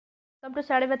Welcome to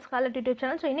Study with Scarlett YouTube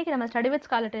channel. So, இன்னைக்கு நம்ம Study with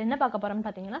Scarlett என்ன பார்க்க போறோம்னு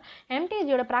பாத்தீங்கன்னா mtG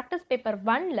யோட practice paper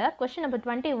 1ல question number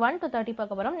 21 to 30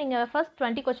 பார்க்க போறோம். நீங்க first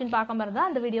 20 question பார்க்காம இருந்தா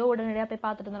அந்த வீடியோ உடனடியா போய்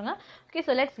பார்த்துட்டு இருங்க. Okay,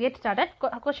 so let's get started.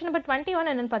 Question number 21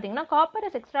 என்னன்னு பாத்தீங்கன்னா copper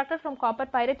is extracted from copper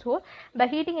pyrites ore by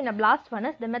heating in a blast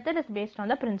furnace. The method is based on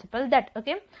the principle that,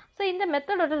 okay, so இந்த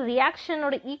method ஓட reaction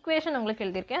ஓட equation உங்களுக்கு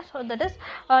எழுதியிருக்கேன். So that is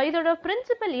இதோட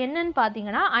principal என்னன்னு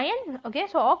பார்த்தீங்கன்னா அயன், ஓகே,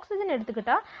 ஸோ ஆக்சிஜன்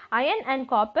எடுத்துக்கிட்டா iron and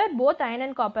copper, both iron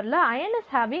and காப்பரில் iron is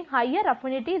having higher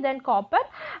affinity than copper,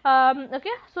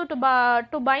 okay, so to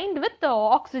bind with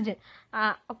oxygen,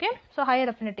 okay, so higher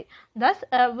affinity, thus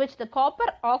which the copper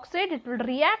oxide, it will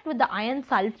react with the iron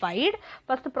sulfide.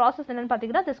 First process enna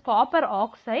pathina, this copper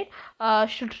oxide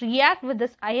should react with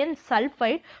this iron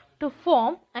sulfide to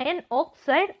form iron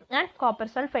oxide and copper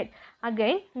sulfide.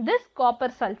 Again, this copper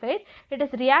sulfide, it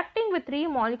is reacting with 3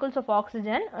 molecules of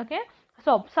oxygen, okay.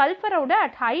 So sulfur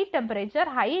at high temperature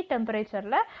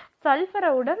la sulfur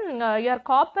your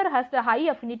copper has the high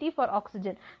affinity for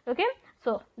oxygen, okay.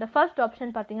 So the first option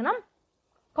pathina,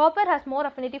 copper has more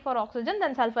affinity for oxygen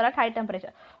than sulfur at high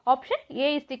temperature. Option A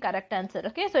is the correct answer,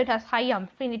 okay. So it has high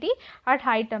affinity at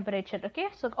high temperature, okay.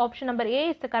 So option number A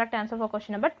is the correct answer for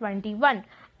question number 21.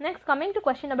 Next, coming to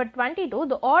question number 22,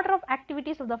 the order of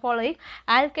activities of the following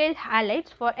alkyl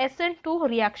halides for SN2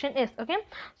 reaction is, okay.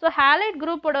 So halide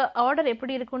group order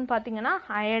eppadi irukku pathina,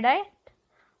 iodide,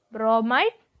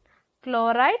 bromide,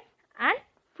 chloride and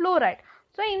fluoride.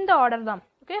 So in the order dhaan,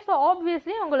 okay. So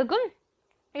obviously ungalku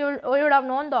you would have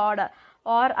known the order,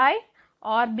 Ri,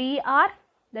 RBr,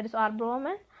 that is R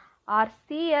bromine,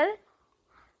 RCl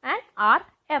and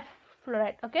RF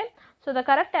fluoride, okay. So the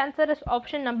correct answer is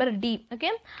option number D,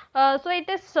 okay. So it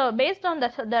is based on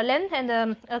the length and the,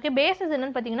 okay, base is enna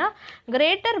pathina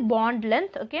greater bond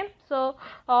length, okay. So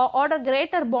order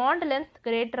greater bond length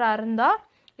greater arunda,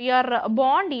 your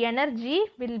bond energy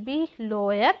will be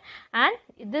lower and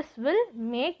this will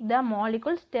make the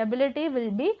molecule stability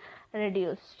will be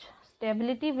reduced,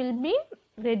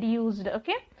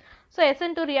 okay. So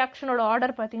SN2 reaction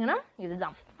order pathina idudha,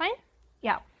 fine,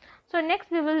 yeah. So next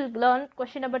we will learn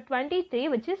question number 23,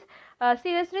 which is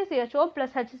CH3CHO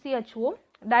plus HCHO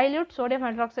dilute sodium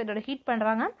hydroxide oda heat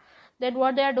pandranga. Then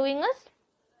what they are doing is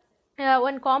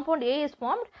one compound A is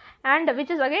formed and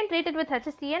which is again treated with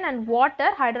HCN and water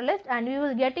hydrolyzed, and we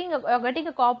will getting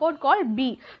a compound called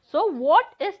B. So what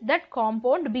is that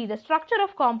compound B? The structure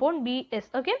of compound B is,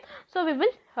 okay. So we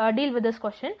will deal with this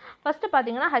question. First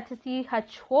pathina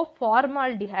HCHO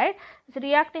formaldehyde is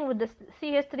reacting with the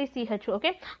CH3CHO,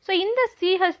 okay. So in the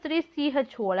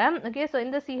CH3CHO, okay, so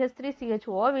in the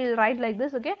CH3CHO we will write like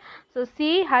this, okay. So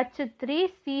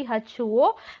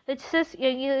CH3CHO, which is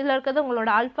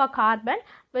alpha carbon,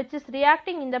 which is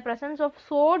reacting in the presence of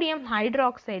sodium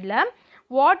hydroxide la,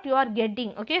 what you are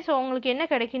getting, okay. So ungalku enna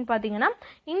kedaikin pathina,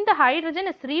 in the hydrogen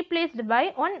is replaced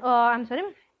by one I'm sorry,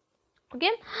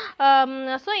 okay.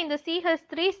 So in the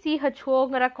CH3CHO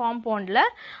compound la,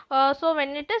 so when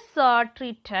it is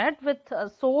treated with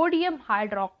sodium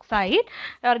hydroxide,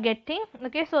 you are getting,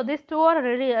 okay, so these two are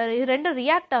rendu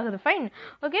react agudhu, fine,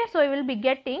 okay. So you will be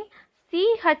getting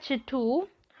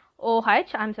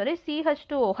CH2OH, I'm sorry,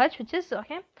 CH2OH, which is,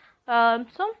 okay,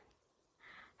 so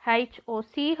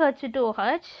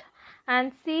CH2OH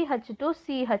and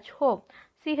CH2CHO,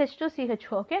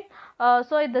 okay.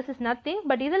 So this is nothing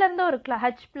but idhula irundha or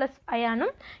H plus ion,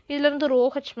 idhula irundha or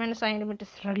OH minus ion, it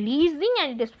is releasing and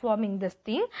it is forming this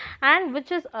thing, and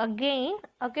which is again,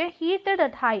 okay, heated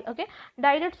at high, okay.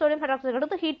 Dilute sodium hydroxide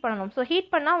eduthu heat pananum. So heat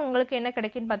panna ungalku enna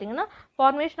kedaikin pathina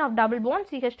formation of double bond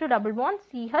CH2 double bond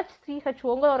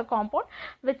CHO or compound,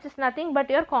 which is nothing but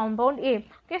your compound A,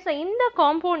 okay. So in the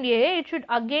compound A, it should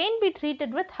again be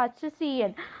treated with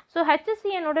HCN. So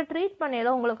HCN oda treat pannela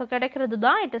ungalku kedaikiradhu da,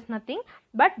 it is nothing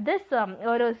but this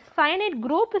cyanide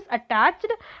group is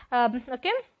attached,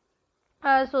 okay.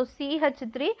 So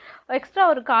CH3 extra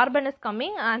or carbon is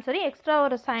coming, sorry, extra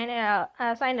or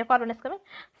cyanide carbon is coming,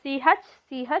 CH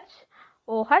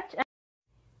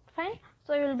fine.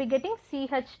 So you will be getting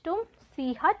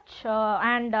CH2CH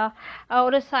and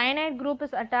or a cyanide group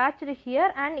is attached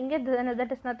here, and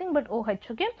that is nothing but OH,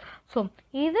 okay. So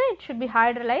either it should be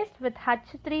hydrolyzed with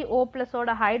H3O plus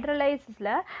soda hydrolysis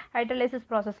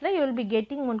process la, you will be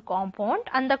getting one compound,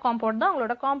 and the compound da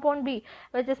ungaloda compound B,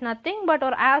 which is nothing but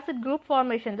or acid group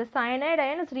formation. The cyanide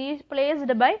ion is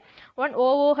replaced by one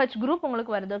OOH group ungalku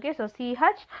varudhu, okay. So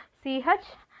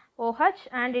CHOH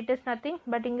and it is nothing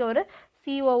but inga oru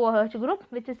COOH group,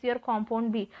 which is your compound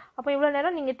B. அப்போ இவ்வளவு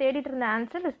நேரம் நீங்க தேடிட்டு இருந்த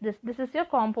answer is this is your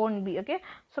compound B, okay.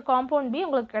 So compound B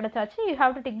உங்களுக்கு கிடைச்சாச்சு. You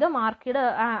have to tick the mark,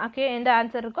 okay, எந்த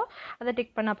answer இருக்கோ அதை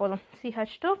டிக் பண்ணா போதும்.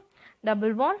 CH2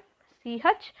 double bond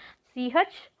CH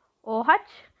CH,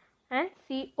 OH and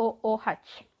COOH.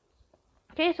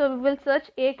 Okay, so we will search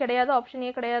A கிடையாது, option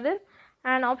A கிடையாது,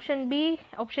 and option B,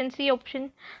 option C, option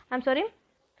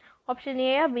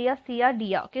A, B, C,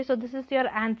 D. Okay, so this is your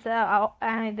answer.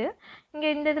 இது இங்கே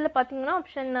இந்த இதில் பார்த்தீங்கன்னா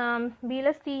option B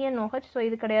ல C and OH, so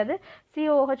இது கிடையாது.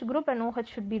 COOH group and OH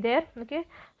should be there. Okay,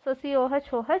 so COH,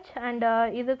 OH and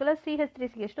இதுக்குள்ள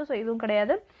CH3, CH2, so இதுவும்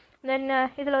கிடையாது. Then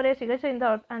இதில் ஒரே CH, so இந்த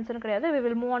answer கிடையாது. We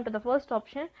will move on to the first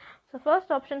option. So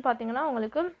first option பார்த்தீங்கன்னா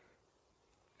உங்களுக்கு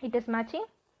it is matching.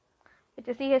 It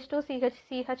is CH2,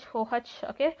 CH, OH.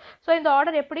 Okay, so in the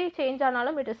order எப்படி change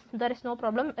ஆனாலும் there is no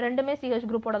problem. ரெண்டுமே CH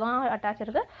group ஓட தான் attach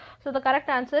இருக்கு. So the correct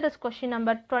answer is question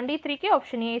number 23.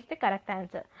 Option A is the correct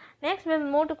answer. Next we will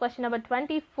move to question number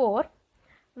 24.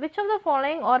 Which of the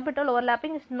following orbital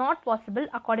overlapping is not possible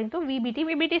according to VBT?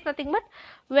 VBT is nothing but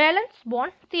valence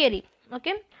bond theory.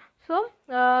 Okay, so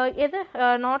எது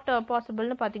not possible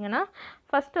னு பார்த்தீங்கன்னா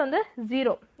first வந்து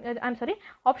 0. I'm sorry,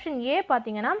 option A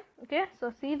பார்த்தீங்கன்னா okay, so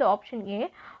see the option A.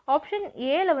 Option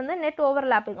A ல வந்து net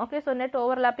overlapping. Okay, so net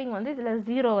overlapping வந்து இதில்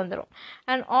 0 வந்துரும்.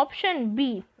 And option B,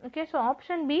 okay, so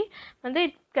option B வந்து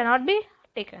it cannot be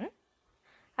taken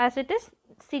as it is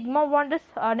sigma bond is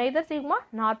neither sigma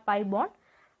nor pi bond.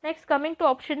 Next, coming to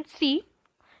option C,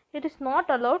 it is not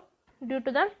allowed due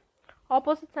to the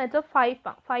opposite sides of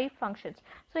five functions.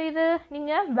 So இது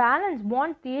நீங்கள் valence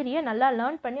bond theory நல்லா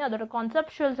learn பண்ணி அதோட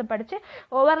conceptuals படிச்சு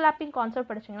overlapping concept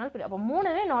படிச்சிங்கனாலும் புரியும். அப்போ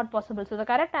மூணுமே not possible. So the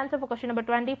correct answer for question number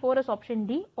 24 is option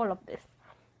D, all of this.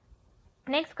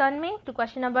 Next, coming to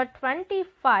question number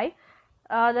 25,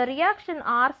 the reaction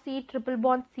RC triple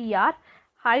bond Cr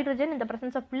hydrogen in the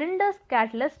presence of Linder's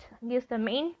catalyst gives the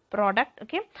main product.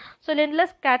 Okay, so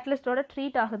Linder's catalyst oda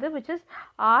treat ஆகுது, which is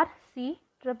RC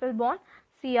triple bond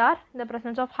Cr in the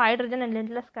presence of hydrogen and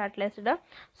Linder's catalyst.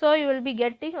 So you will be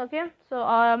getting, okay, so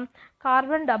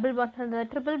carbon double bond, the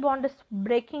triple bond is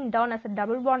breaking down as a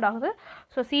double bond ஆகுது,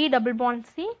 so C double bond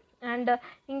C and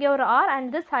இங்கே ஒரு R and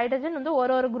this hydrogen வந்து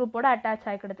ஒரு group ஓட attach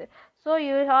ஆகிடுது. So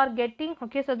you are getting,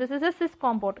 okay, so this is a cis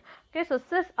compound. Okay, so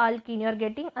cis alkene, you are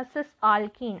getting a cis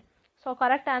alkene. So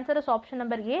correct answer is option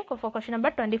number A for question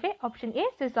number 25. Option A,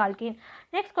 cis alkene.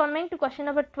 Next, coming to question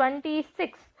number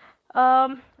 26.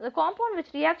 The compound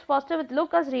which reacts faster with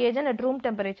Lucas reagent at room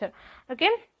temperature. Okay,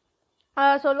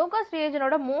 so Lucas reagent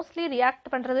oda mostly react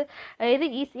பண்றது எது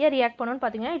ஈஸியா react பண்ணும்னு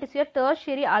பாத்தீங்கன்னா it is your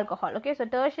tertiary alcohol. Okay, so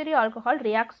tertiary alcohol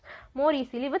reacts more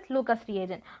easily with Lucas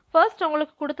reagent. First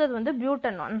உங்களுக்கு கொடுத்தது வந்து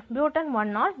butanol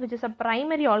 1-ol which is a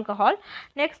primary alcohol.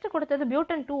 Next கொடுத்தது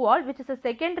butan 2-ol which is a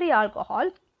secondary alcohol.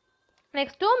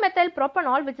 Next 2-methyl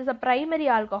propanol which is a primary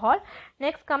alcohol.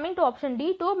 Next, coming to option D,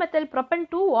 2-methyl propan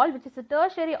 2-ol which is a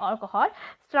tertiary alcohol.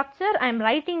 Structure I am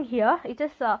writing here, it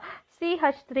is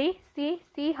CH3,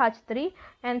 CH3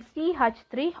 and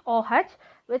CH3OH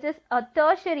which is a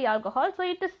tertiary alcohol. So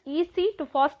it is easy to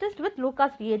fastest with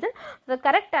Lucas reagent. So the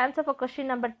correct answer for question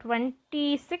number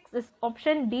 26 is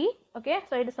option D. Okay,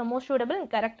 so it is the most suitable and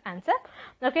correct answer.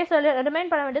 Okay, so remain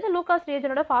பண்ண வேண்டியது Lucas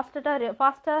reagent oda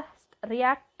fastest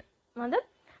react வந்து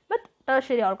with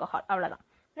tertiary alcohol அவ்வளவுதான்.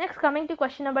 Next, coming to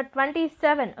question number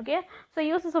 27. Okay, so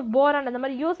uses of boron அந்த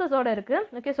மாதிரி uses ஓட இருக்கு.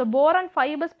 Okay, so boron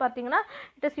fibers பார்த்தீங்கன்னா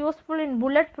it is useful in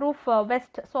bulletproof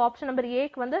vest. So option number A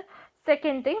க்கு வந்து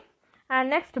second thing. And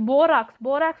next,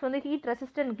 borax வந்து heat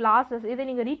resistant glasses, இதை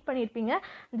நீங்க read பண்ணிருப்பீங்க.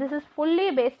 This is fully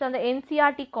based on the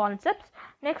NCERT concepts.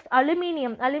 Next,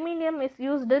 aluminium is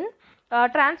used in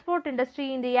transport industry,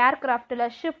 in the aircraft la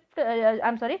ship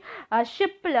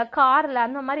la car la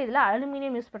அந்த மாதிரி இதெல்லாம்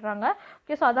aluminium use பண்றாங்க.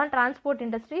 Okay, so அதான் transport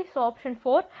industry. So option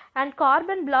 4. And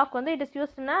carbon block வந்து it is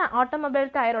used in automobile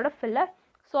tire ஓட filler.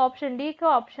 So option D க்கு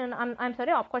option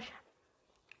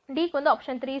D க்கு வந்து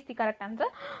option 3 is the correct answer.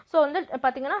 So வந்து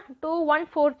பாத்தீங்கன்னா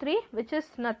 2143 which is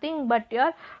nothing but your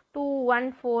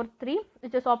 2143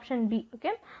 which is option B.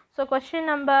 Okay, so question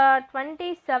number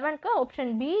 27 க்கு option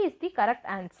B is the correct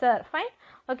answer. Fine.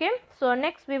 Okay, so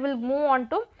next we will move on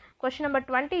to question number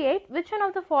 28. Which one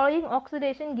of the following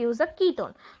oxidation gives a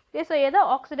ketone? Okay, so எதை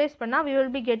oxidize பண்ணா we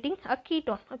will be getting a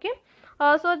ketone. Okay,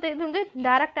 so this is the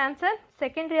direct answer.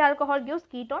 Secondary alcohol gives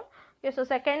ketone. Okay, so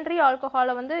secondary alcohol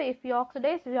வந்து if you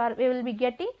oxidize we will be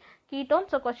getting ketone.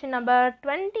 So question number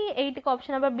 28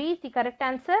 option number B is the correct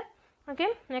answer. Okay,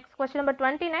 next question number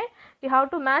 29. We have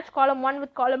to match column 1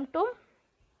 with column 2.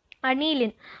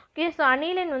 Aniline. Okay, so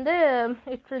aniline வந்து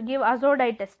it will give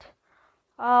azodite test.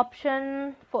 Option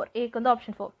 4. A க்கு வந்து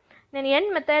option 4. Then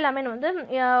N-methylamine வந்து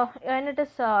when it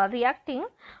is reacting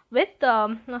with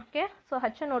okay, so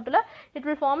HNO2 it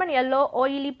will form an yellow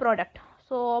oily product.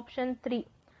 So option 3.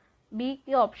 B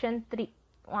option 3.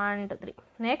 1 2 3.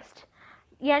 Next,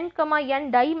 N, N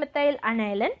dimethyl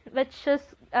aniline which is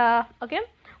okay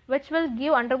which will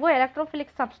undergo electrophilic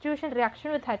substitution reaction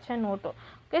with HNO2.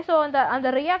 Okay, so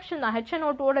the reaction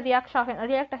HNO2 oda react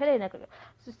agile enakku.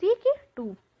 So C ki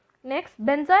 2. Next,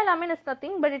 benzylamine is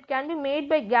nothing but it can be made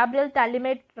by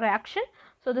Gabriel-Thallimate reaction.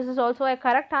 So this is also a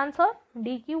correct answer, D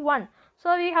ki 1. So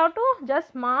we have to just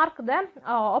mark the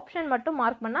option mattum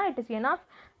mark panna, it is enough.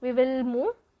 We will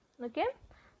move. Okay,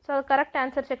 so correct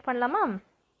answer check pannalama.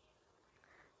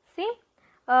 See,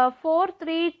 4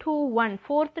 3 2 1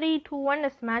 4 3 2 1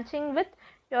 is matching with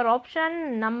your option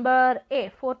number A,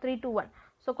 4 3 2 1.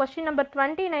 So question number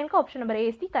 29 ka option number A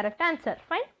is the correct answer.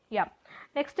 Fine. Yeah.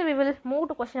 Next we will move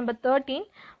to question number 13.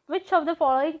 Which of the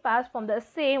following pairs form the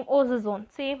same osazone?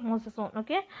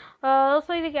 Okay. So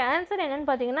the answer enna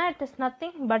pathina, it is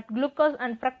nothing but glucose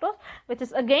and fructose, which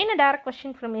is again a direct question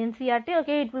from NCERT.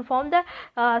 Okay, it will form the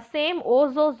same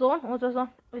osazone,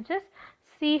 which is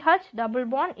CH double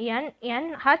bond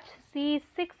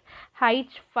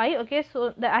NHC6H5. Okay, so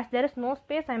as there is no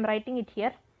space, I am writing it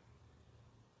here.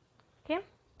 Okay,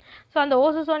 so on the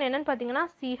osazone enna pathina,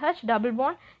 CH double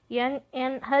bond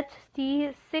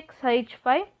NHC6H5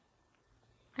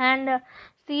 and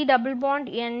C double bond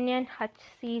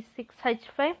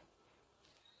NNHC6H5,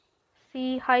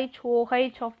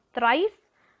 CHOH of thrice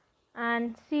and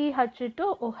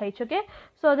CH2OH. Okay,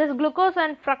 so this glucose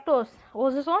and fructose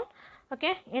osazone,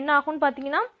 okay, enna agun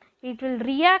pathina, it will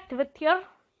react with your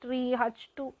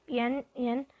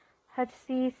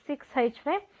 3H2NNHC6H5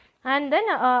 and then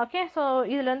okay, so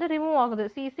idhula வந்து remove ஆகுது,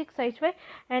 C6H5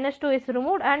 NH2 is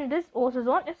removed and this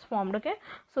osazone is formed. Okay,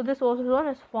 so this osazone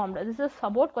is formed. This is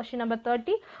about question number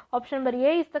 30. Option number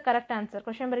A is the correct answer.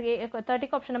 Question number 30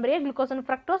 option number A, glucose and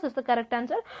fructose is the correct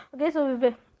answer. Okay, so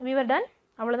we were done.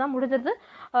 அவ்வளவுதான் முடிஞ்சது.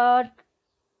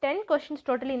 10 questions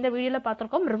totally இந்த வீடியோல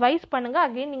பார்த்திருக்கோம். Revise பண்ணுங்க.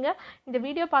 Again நீங்க இந்த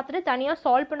video பார்த்துட்டு தனியா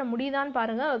சால்வ் பண்ண முடியுதான்னு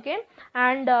பாருங்க. ஓகே,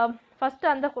 அண்ட் ஃபர்ஸ்ட்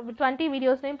அந்த 20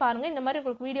 வீடியோஸ்லையும் பாருங்க. இந்த மாதிரி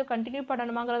உங்களுக்கு வீடியோ கண்டினியூ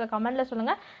பண்ணணுமாங்கிறத கமெண்ட்ல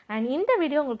சொல்லுங்க. அண்ட் இந்த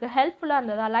வீடியோ உங்களுக்கு ஹெல்ப்ஃபுல்லா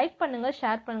இருந்ததா லைக் பண்ணுங்க,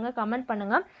 ஷேர் பண்ணுங்க, கமெண்ட்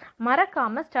பண்ணுங்க.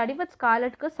 மறக்காம ஸ்டடி வித்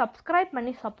ஸ்கார்லெட்க்கு சப்ஸ்கிரைப்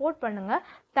பண்ணி சப்போர்ட் பண்ணுங்க.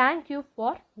 தேங்க்யூ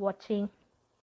ஃபார் வாட்சிங்.